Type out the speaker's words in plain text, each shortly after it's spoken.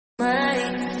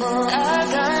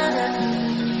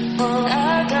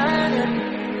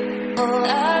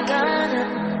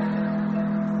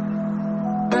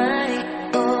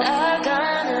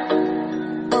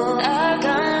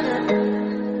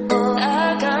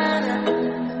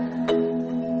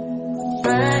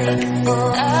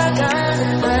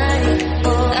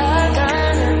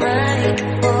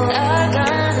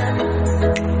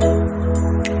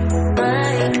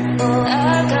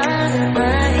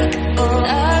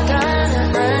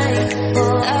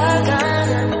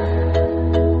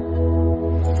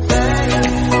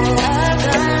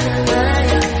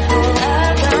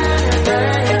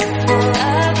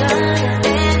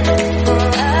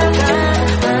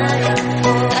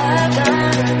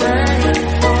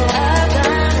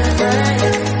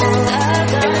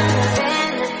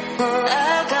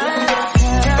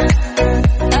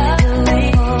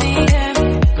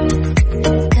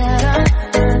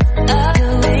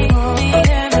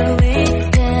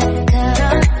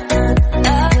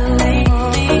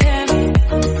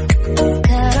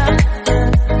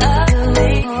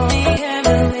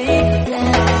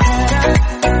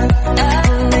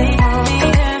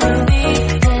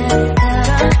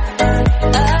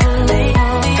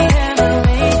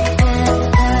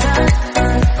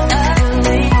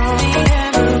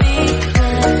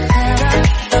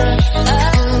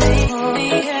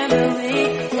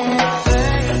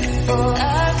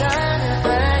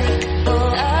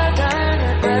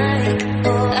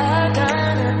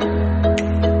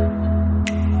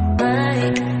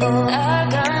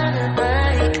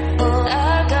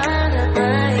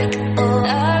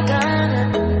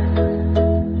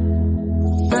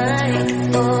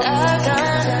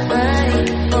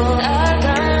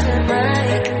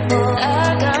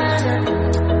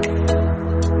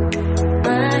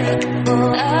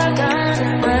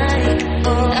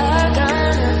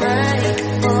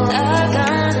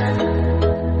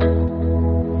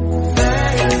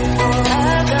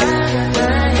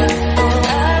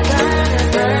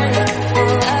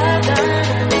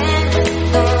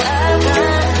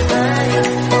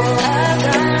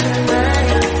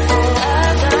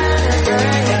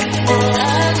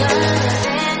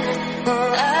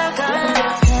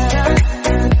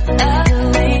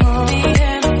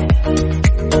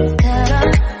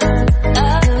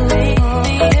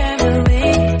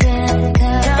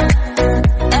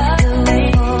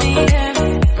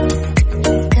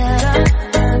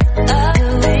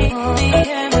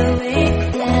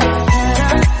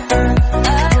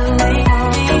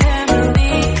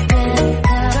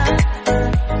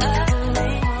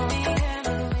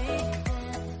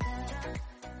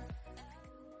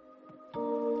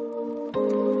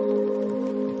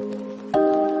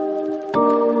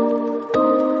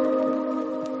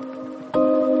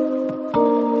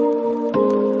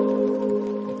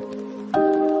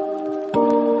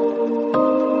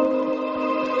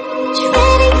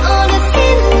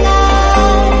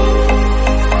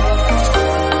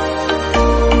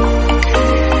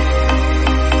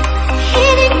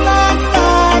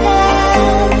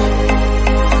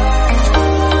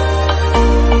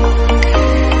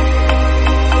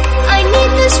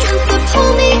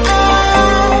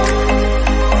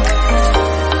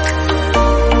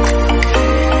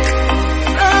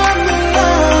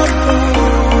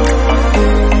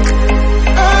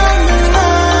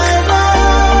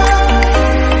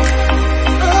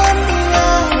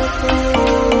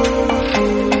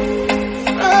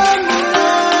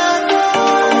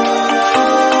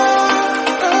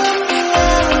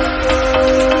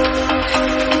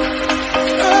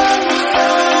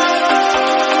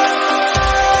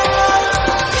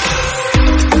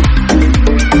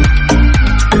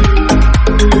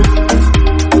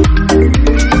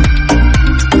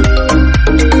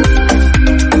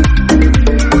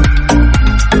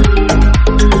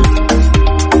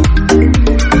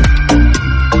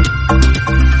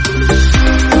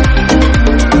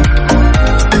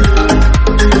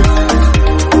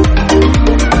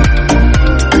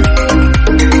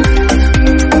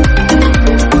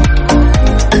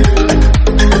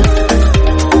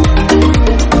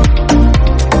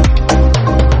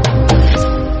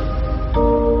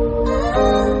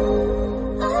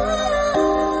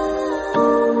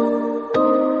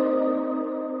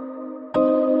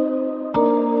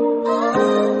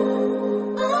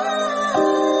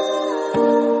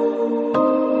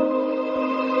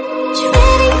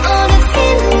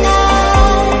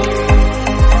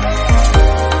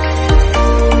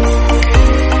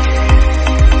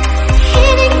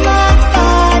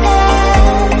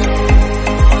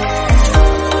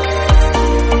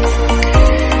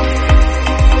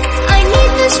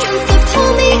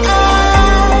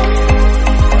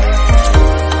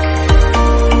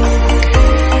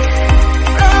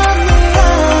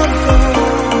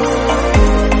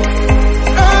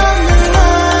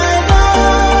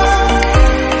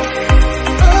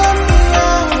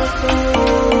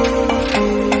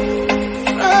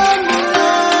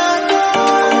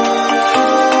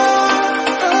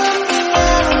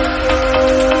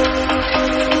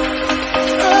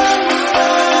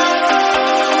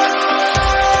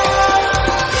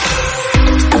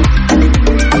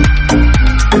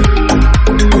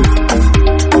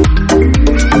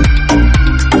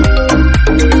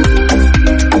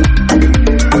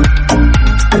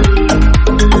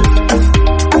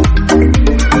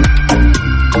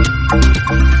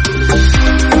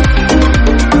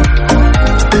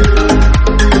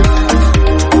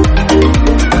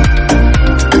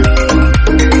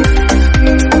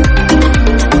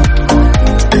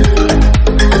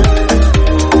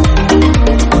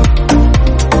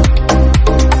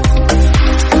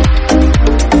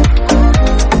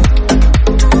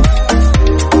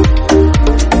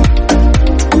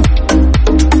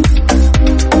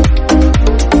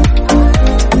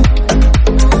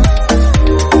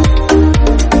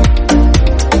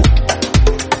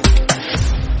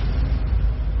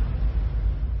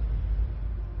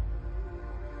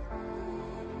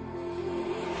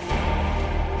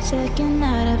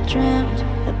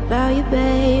about you,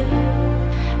 babe.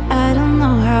 I don't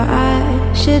know how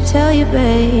I should tell you,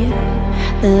 babe,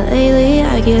 that lately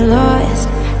I get lost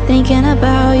thinking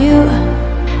about you.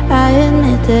 I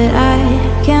admit that I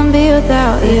can't be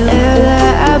without you. The air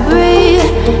that I breathe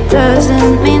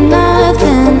doesn't mean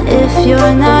nothing if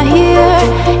you're not here,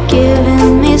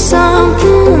 giving me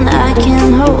something I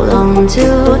can hold on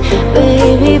to.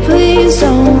 Baby, please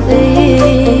don't leave.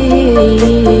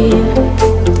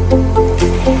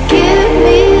 Give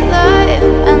me life,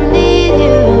 I need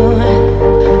you.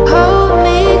 Hold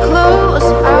me close,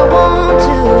 I want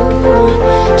to.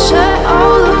 Shut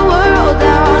all the world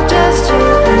down, just you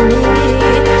and me.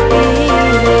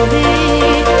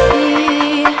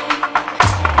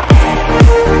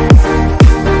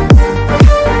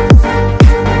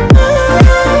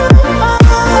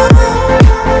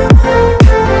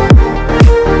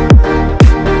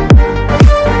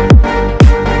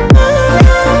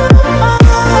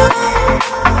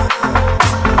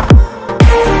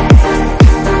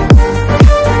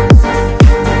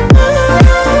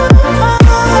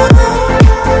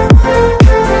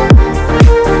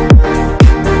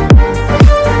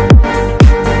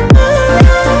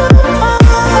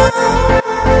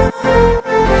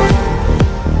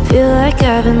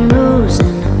 I've been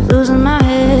losing my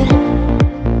head.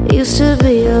 Used to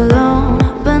be alone,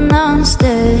 but now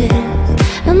instead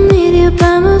I need you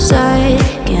by my side.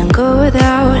 Can't go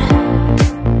without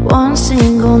one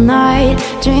single night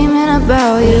dreaming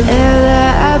about you. Air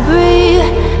that I breathe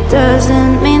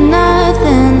doesn't mean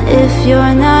nothing if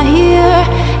you're not here,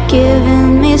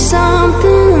 giving me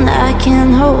something I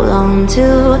can hold on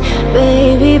to.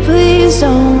 Baby, please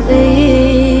don't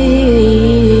leave.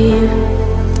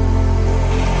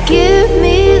 Give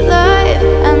me life,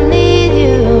 I need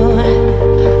you.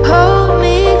 Hold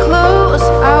me close,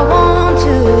 I want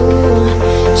to.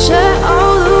 Shut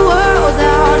all the world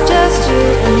out, just you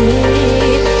and me.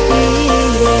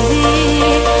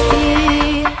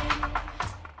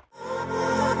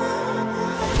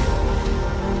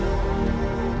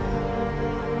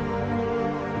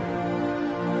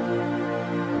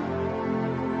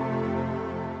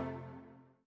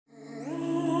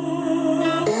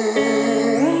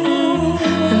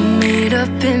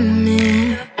 Up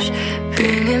image,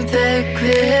 bringing back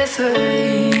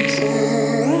reveries.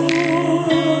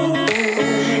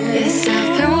 Yes,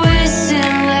 I've been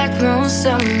wasting like most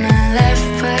of my life,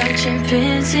 watching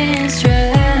paintings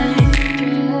dry.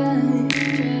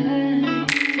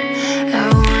 I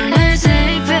wanna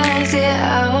take back the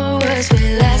hours we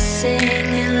last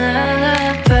singing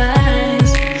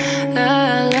lullabies,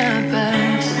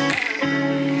 lullabies.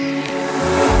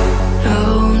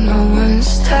 No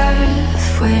one's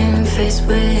tough when faced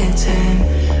with time.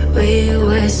 We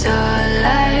waste our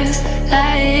lives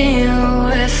lying,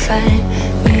 we're fine.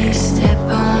 We step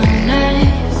on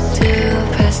nights to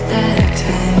pass that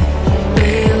time. We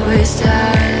waste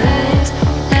our lives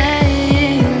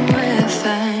lying, we're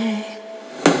fine.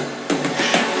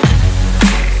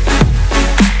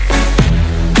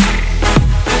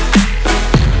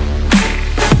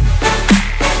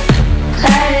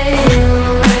 Lying,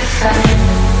 we're fine.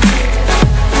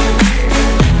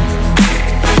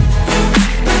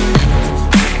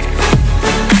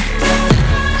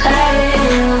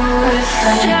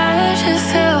 Try to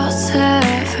filter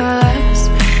first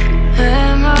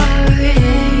memories,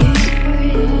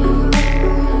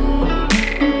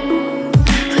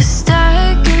 we're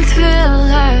stuck in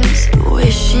thrillers,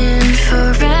 wishing for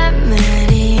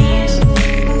remedies.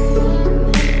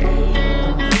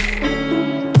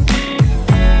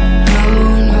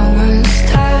 No one's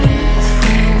tough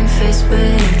when faced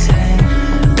with time.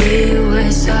 We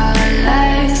waste our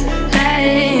lives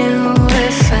lying,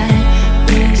 we're fine.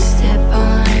 We step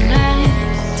on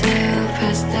night to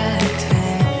pass that time.